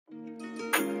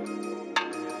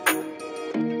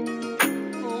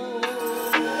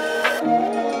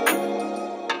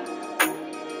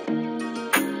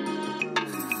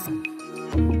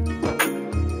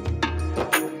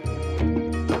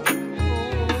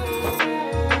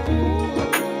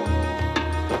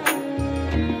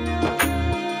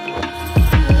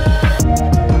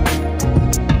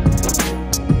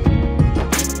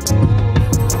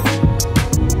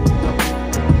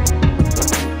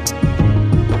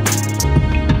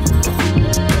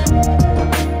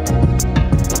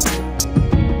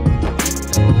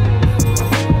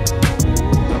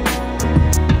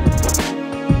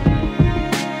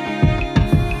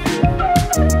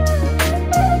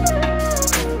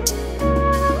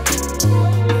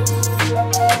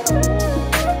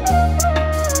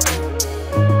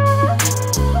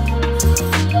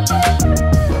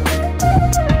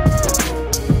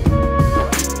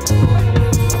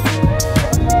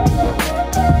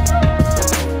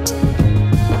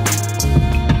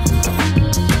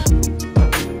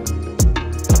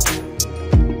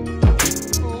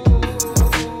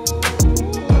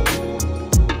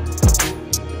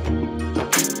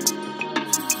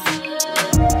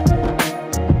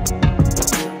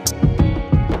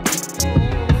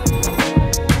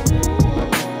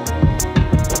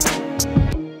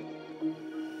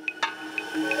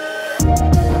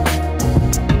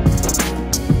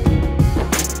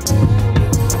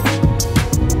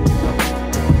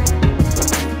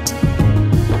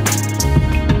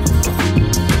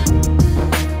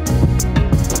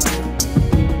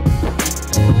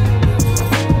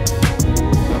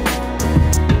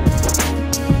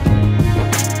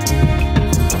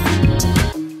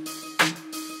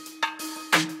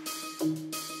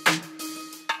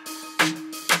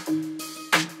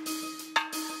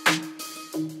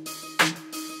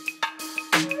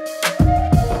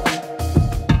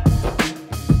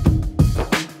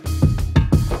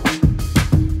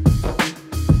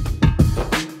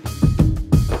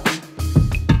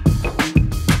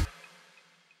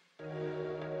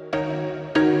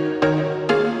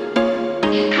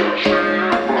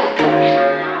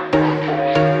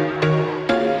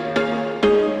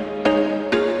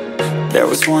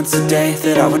was once a day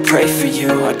that I would pray for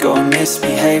you. I'd go and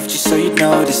misbehave just so you'd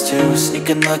notice too.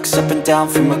 Sneaking looks up and down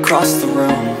from across the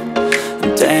room.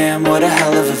 And damn, what a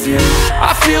hell of a view.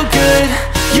 I feel good,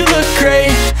 you look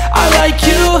great, I like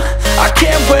you, I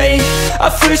can't wait. A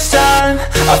first time,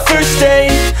 a first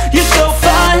date, you're so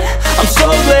fine, I'm so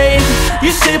late.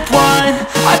 You sip wine,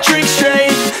 I drink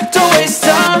straight. Don't waste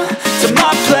time to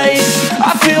my place.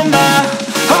 I feel my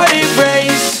heart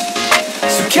erase.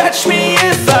 So catch me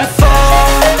if I fall.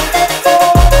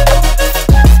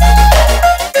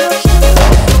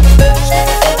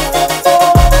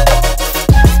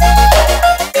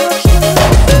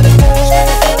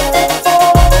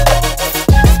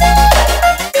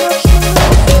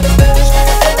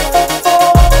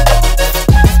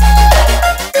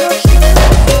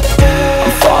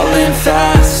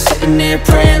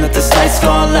 Praying that this night's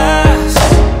gonna last.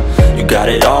 You got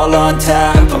it all on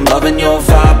tap, I'm loving your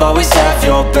vibe, always have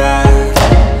your back.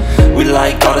 We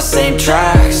like all the same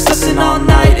tracks, listen all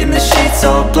night in the sheets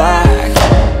all black.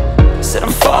 Said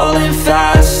I'm falling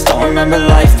fast, don't remember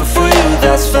life before you,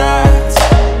 that's fact.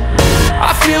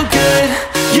 I feel good,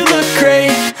 you look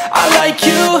great, I like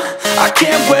you, I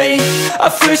can't wait. A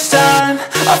first time,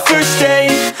 a first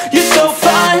date, you're so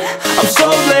fine, I'm so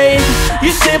late. You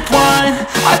sip wine,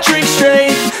 I drink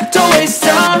straight. Don't waste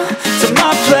time to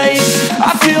my place.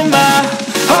 I feel my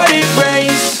heart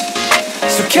erase.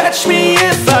 So catch me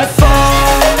if I fall.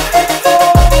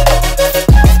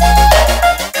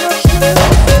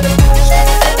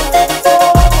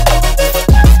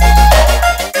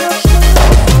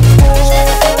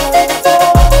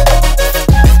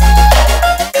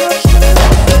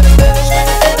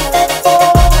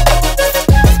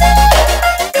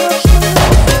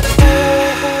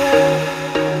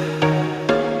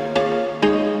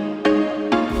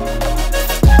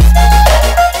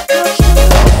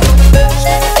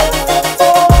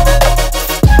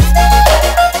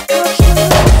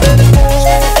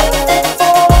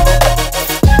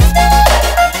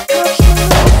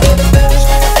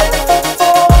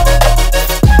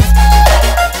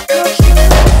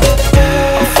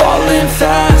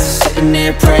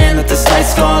 Praying that this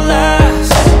night's gonna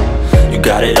last. You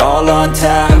got it all on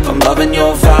tap, I'm loving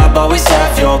your vibe, always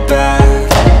have your back.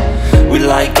 We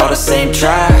like all the same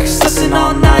tracks, listen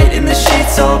all night in the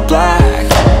sheets all black.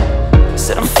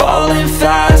 Said I'm falling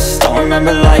fast, don't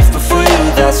remember life before you,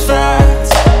 that's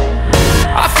fact.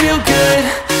 I feel good,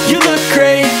 you look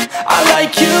great, I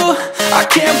like you, I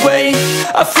can't wait.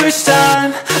 A first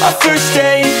time, a first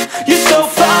date, you're so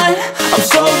fine, I'm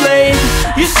so late.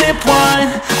 You sip wine,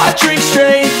 I drink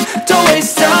straight. Don't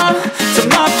waste time to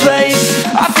my place.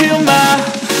 I feel my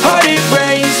heart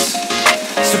erase.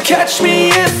 So catch me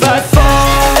if I